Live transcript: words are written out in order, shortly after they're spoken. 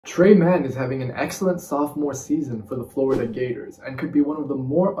TRE MANN is having an excellent sophomore season for the Florida Gators and could be one of the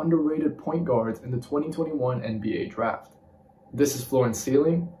more underrated point guards in the 2021 NBA draft. This is Floor and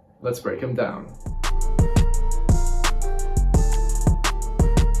Ceiling. Let's break him down.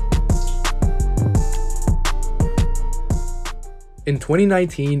 In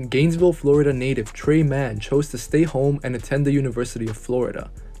 2019, Gainesville, Florida native TRE MANN chose to stay home and attend the University of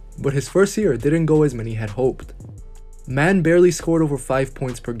Florida, but his first year didn't go as many had hoped. Mann barely scored over 5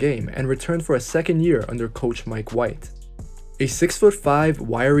 points per game and returned for a second year under coach Mike White. A 6'5",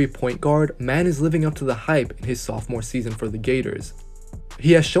 wiry point guard, Mann is living up to the hype in his sophomore season for the Gators.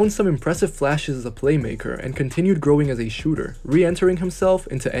 He has shown some impressive flashes as a playmaker and continued growing as a shooter, re-entering himself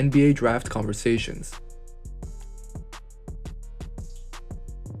into NBA draft conversations.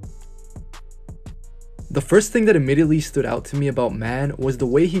 The first thing that immediately stood out to me about Mann was the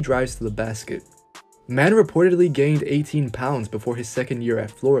way he drives to the basket. Mann reportedly gained 18 pounds before his second year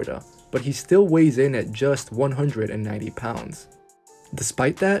at Florida, but he still weighs in at just 190 pounds.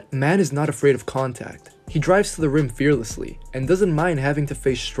 Despite that, Mann is not afraid of contact. He drives to the rim fearlessly and doesn't mind having to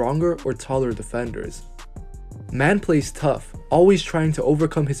face stronger or taller defenders. Mann plays tough, always trying to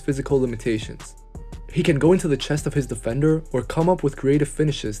overcome his physical limitations. He can go into the chest of his defender or come up with creative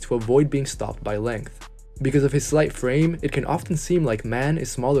finishes to avoid being stopped by length. Because of his slight frame, it can often seem like Mann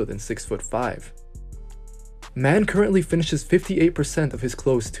is smaller than 6'5". Mann currently finishes 58% of his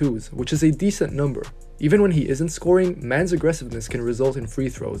closed twos, which is a decent number. Even when he isn't scoring, Mann's aggressiveness can result in free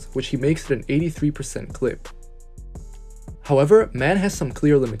throws, which he makes at an 83% clip. However, Mann has some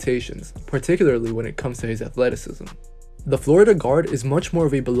clear limitations, particularly when it comes to his athleticism. The Florida guard is much more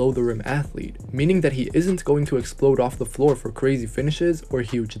of a below-the-rim athlete, meaning that he isn't going to explode off the floor for crazy finishes or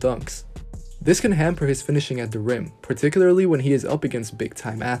huge dunks. This can hamper his finishing at the rim, particularly when he is up against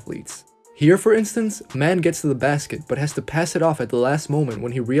big-time athletes. Here, for instance, Mann gets to the basket but has to pass it off at the last moment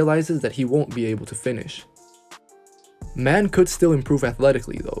when he realizes that he won't be able to finish. Mann could still improve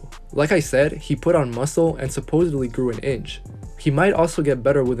athletically though. Like I said, he put on muscle and supposedly grew an inch. He might also get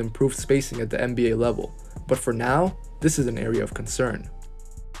better with improved spacing at the NBA level, but for now, this is an area of concern.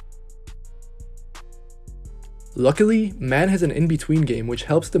 Luckily, Mann has an in-between game which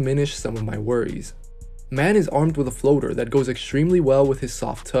helps diminish some of my worries. Mann is armed with a floater that goes extremely well with his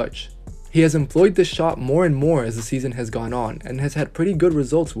soft touch. He has employed this shot more and more as the season has gone on and has had pretty good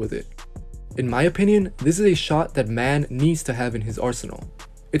results with it. In my opinion, this is a shot that Mann needs to have in his arsenal.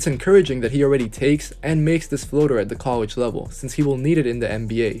 It's encouraging that he already takes and makes this floater at the college level, since he will need it in the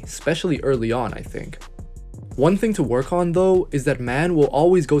NBA, especially early on, I think. One thing to work on though is that Mann will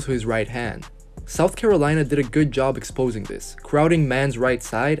always go to his right hand. South Carolina did a good job exposing this, crowding Mann's right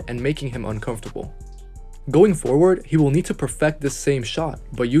side and making him uncomfortable. Going forward, he will need to perfect this same shot,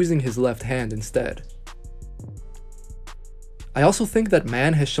 but using his left hand instead. I also think that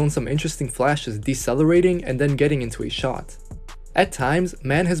Mann has shown some interesting flashes decelerating and then getting into a shot. At times,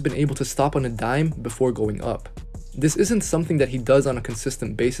 Mann has been able to stop on a dime before going up. This isn't something that he does on a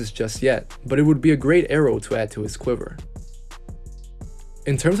consistent basis just yet, but it would be a great arrow to add to his quiver.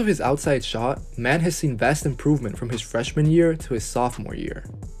 In terms of his outside shot, Mann has seen vast improvement from his freshman year to his sophomore year.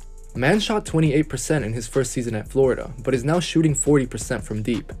 Mann shot 28% in his first season at Florida, but is now shooting 40% from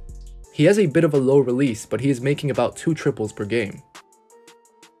deep. He has a bit of a low release, but he is making about 2 triples per game.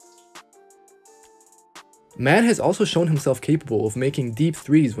 Mann has also shown himself capable of making deep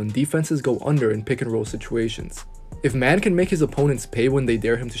threes when defenses go under in pick and roll situations. If Mann can make his opponents pay when they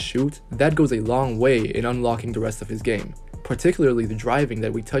dare him to shoot, that goes a long way in unlocking the rest of his game, particularly the driving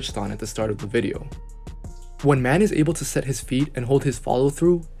that we touched on at the start of the video. When Mann is able to set his feet and hold his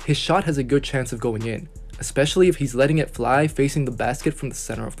follow-through, his shot has a good chance of going in, especially if he's letting it fly facing the basket from the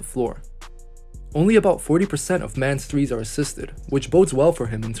center of the floor. Only about 40% of Mann's threes are assisted, which bodes well for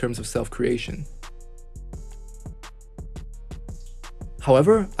him in terms of self-creation.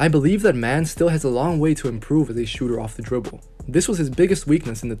 However, I believe that Mann still has a long way to improve as a shooter off the dribble. This was his biggest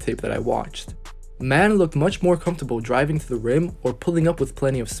weakness in the tape that I watched. Mann looked much more comfortable driving to the rim or pulling up with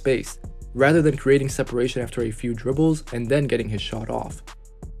plenty of space, rather than creating separation after a few dribbles and then getting his shot off.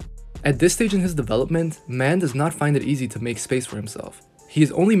 At this stage in his development, Mann does not find it easy to make space for himself. He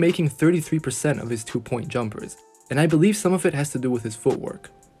is only making 33% of his 2-point jumpers, and I believe some of it has to do with his footwork.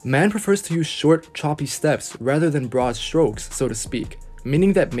 Mann prefers to use short, choppy steps rather than broad strokes, so to speak,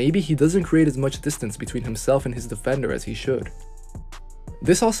 meaning that maybe he doesn't create as much distance between himself and his defender as he should.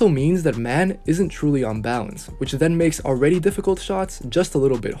 This also means that Mann isn't truly on balance, which then makes already difficult shots just a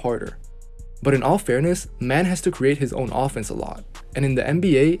little bit harder. But in all fairness, Mann has to create his own offense a lot, and in the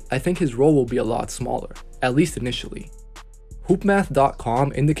NBA, I think his role will be a lot smaller, at least initially.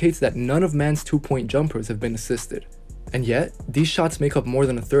 Hoopmath.com indicates that none of Mann's 2-point jumpers have been assisted. And yet, these shots make up more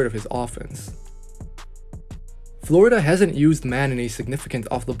than a third of his offense. Florida hasn't used Mann in a significant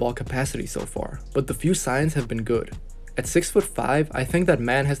off-the-ball capacity so far, but the few signs have been good. At 6'5", I think that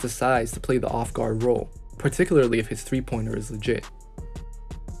Mann has the size to play the off-guard role, particularly if his three-pointer is legit.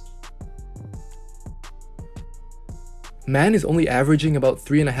 Mann is only averaging about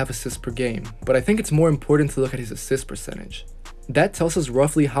 3.5 assists per game, but I think it's more important to look at his assist percentage. That tells us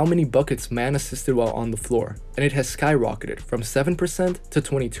roughly how many buckets Mann assisted while on the floor, and it has skyrocketed from 7% to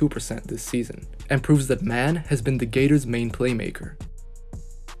 22% this season, and proves that Mann has been the Gators' main playmaker.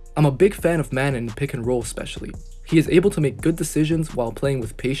 I'm a big fan of Mann in the pick and roll especially. He is able to make good decisions while playing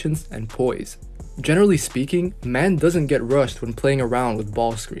with patience and poise. Generally speaking, Mann doesn't get rushed when playing around with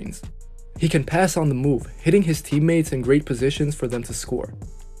ball screens. He can pass on the move, hitting his teammates in great positions for them to score.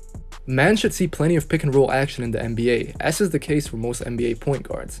 Mann should see plenty of pick and roll action in the NBA, as is the case for most NBA point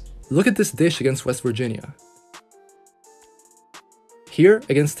guards. Look at this dish against West Virginia. Here,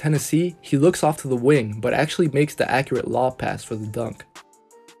 against Tennessee, he looks off to the wing, but actually makes the accurate lob pass for the dunk.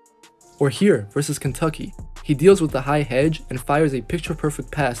 Or here, versus Kentucky, he deals with the high hedge and fires a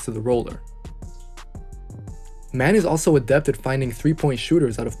picture-perfect pass to the roller. Mann is also adept at finding three-point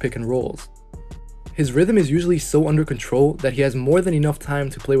shooters out of pick and rolls. His rhythm is usually so under control that he has more than enough time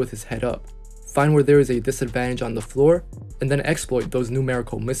to play with his head up, find where there is a disadvantage on the floor, and then exploit those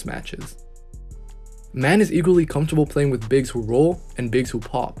numerical mismatches. Mann is equally comfortable playing with bigs who roll and bigs who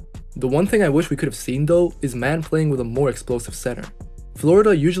pop. The one thing I wish we could have seen though is Mann playing with a more explosive center.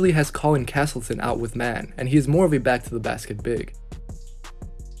 Florida usually has Colin Castleton out with Mann, and he is more of a back to the basket big.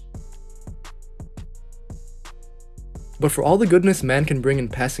 But for all the goodness Mann can bring in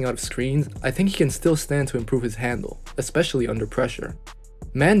passing out of screens, I think he can still stand to improve his handle, especially under pressure.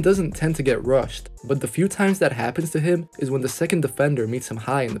 Mann doesn't tend to get rushed, but the few times that happens to him is when the second defender meets him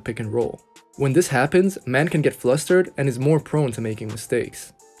high in the pick and roll. When this happens, Mann can get flustered and is more prone to making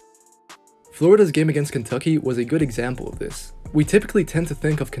mistakes. Florida's game against Kentucky was a good example of this. We typically tend to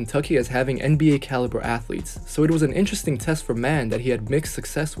think of Kentucky as having NBA caliber athletes, so it was an interesting test for Mann that he had mixed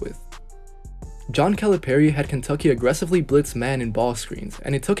success with. John Calipari had Kentucky aggressively blitz Mann in ball screens,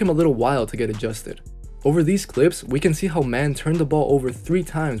 and it took him a little while to get adjusted. Over these clips, we can see how Mann turned the ball over 3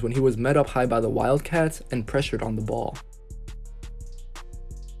 times when he was met up high by the Wildcats and pressured on the ball.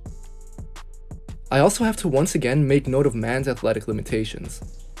 I also have to once again make note of Mann's athletic limitations.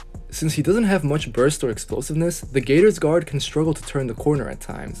 Since he doesn't have much burst or explosiveness, the Gators guard can struggle to turn the corner at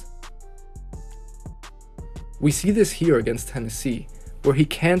times. We see this here against Tennessee, where he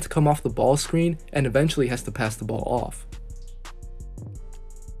can't come off the ball screen and eventually has to pass the ball off.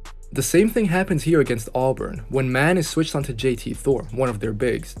 The same thing happens here against Auburn, when Mann is switched onto JT Thor, one of their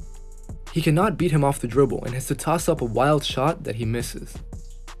bigs. He cannot beat him off the dribble and has to toss up a wild shot that he misses.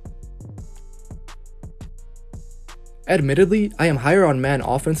 Admittedly, I am higher on Mann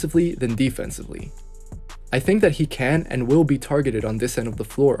offensively than defensively. I think that he can and will be targeted on this end of the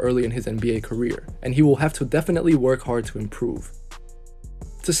floor early in his NBA career, and he will have to definitely work hard to improve.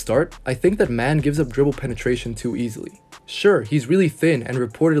 To start, I think that Mann gives up dribble penetration too easily. Sure, he's really thin and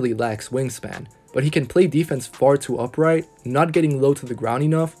reportedly lacks wingspan, but he can play defense far too upright, not getting low to the ground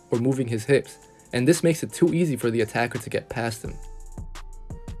enough, or moving his hips, and this makes it too easy for the attacker to get past him.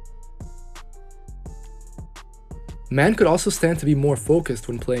 Mann could also stand to be more focused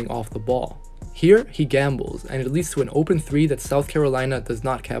when playing off the ball. Here, he gambles, and it leads to an open 3 that South Carolina does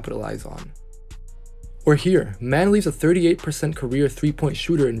not capitalize on. Or here, Mann leaves a 38% career 3-point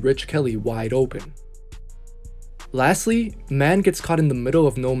shooter in Rich Kelly wide open. Lastly, Mann gets caught in the middle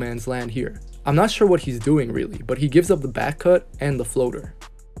of no man's land here. I'm not sure what he's doing really, but he gives up the back cut and the floater.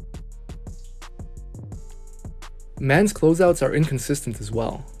 Mann's closeouts are inconsistent as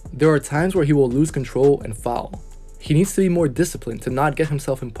well. There are times where he will lose control and foul. He needs to be more disciplined to not get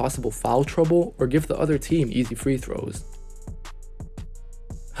himself in possible foul trouble or give the other team easy free throws.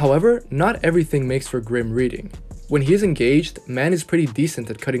 However, not everything makes for grim reading. When he is engaged, Mann is pretty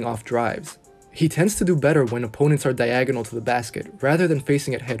decent at cutting off drives. He tends to do better when opponents are diagonal to the basket rather than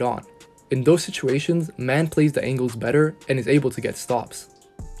facing it head on. In those situations, Mann plays the angles better and is able to get stops.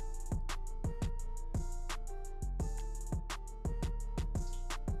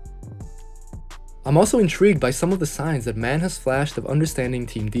 I'm also intrigued by some of the signs that Mann has flashed of understanding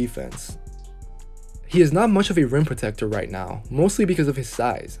team defense. He is not much of a rim protector right now, mostly because of his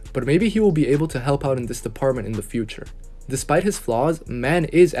size, but maybe he will be able to help out in this department in the future. Despite his flaws, Mann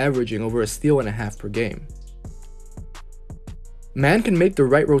is averaging over 1.5 steals per game. Mann can make the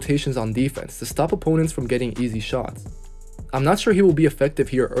right rotations on defense to stop opponents from getting easy shots. I'm not sure he will be effective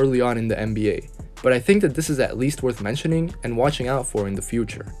here early on in the NBA, but I think that this is at least worth mentioning and watching out for in the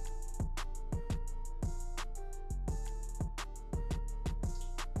future.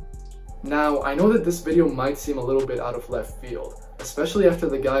 Now, I know that this video might seem a little bit out of left field, especially after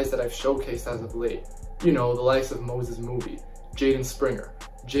the guys that I've showcased as of late. You know, the likes of Moses Moody, Jaden Springer,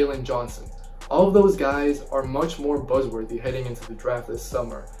 Jalen Johnson. All of those guys are much more buzzworthy heading into the draft this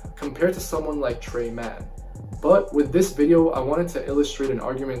summer compared to someone like TRE MANN. But with this video, I wanted to illustrate an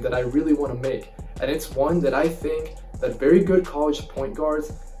argument that I really want to make, and it's one that I think that very good college point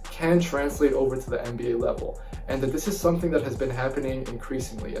guards can translate over to the NBA level, and that this is something that has been happening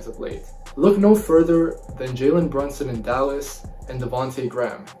increasingly as of late. Look no further than Jalen Brunson in Dallas and Devontae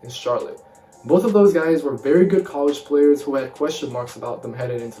Graham in Charlotte. Both of those guys were very good college players who had question marks about them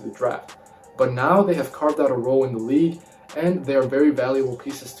headed into the draft, but now they have carved out a role in the league and they are very valuable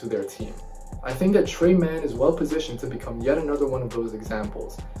pieces to their team. I think that TRE MANN is well positioned to become yet another one of those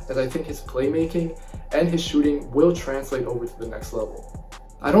examples, as I think his playmaking and his shooting will translate over to the next level.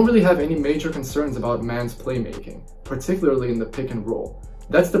 I don't really have any major concerns about Mann's playmaking, particularly in the pick and roll.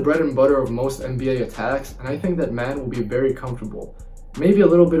 That's the bread and butter of most NBA attacks, and I think that Mann will be very comfortable. Maybe a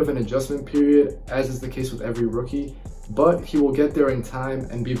little bit of an adjustment period, as is the case with every rookie, but he will get there in time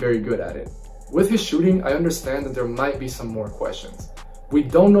and be very good at it. With his shooting, I understand that there might be some more questions. We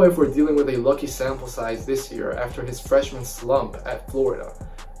don't know if we're dealing with a lucky sample size this year after his freshman slump at Florida,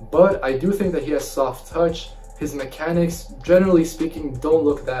 but I do think that he has soft touch. His mechanics, generally speaking, don't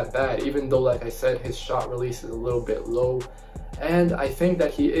look that bad, even though, like I said, his shot release is a little bit low, and I think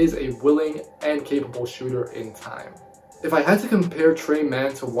that he is a willing and capable shooter in time. If I had to compare TRE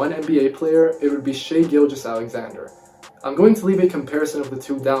MANN to one NBA player, it would be Shai Gilgeous-Alexander. I'm going to leave a comparison of the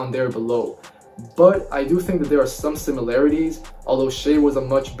two down there below, but I do think that there are some similarities. Although Shai was a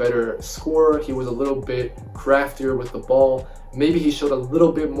much better scorer, he was a little bit craftier with the ball, maybe he showed a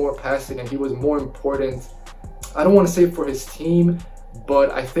little bit more passing and he was more important. I don't want to say for his team,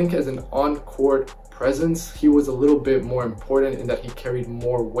 but I think as an on-court presence, he was a little bit more important in that he carried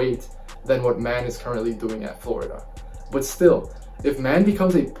more weight than what Mann is currently doing at Florida. But still, if Mann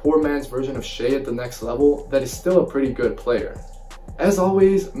becomes a poor man's version of Shai at the next level, that is still a pretty good player. As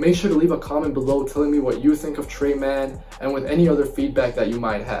always, make sure to leave a comment below telling me what you think of TRE MANN and with any other feedback that you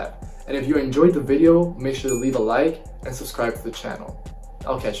might have. And if you enjoyed the video, make sure to leave a like and subscribe to the channel.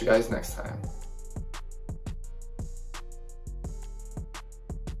 I'll catch you guys next time.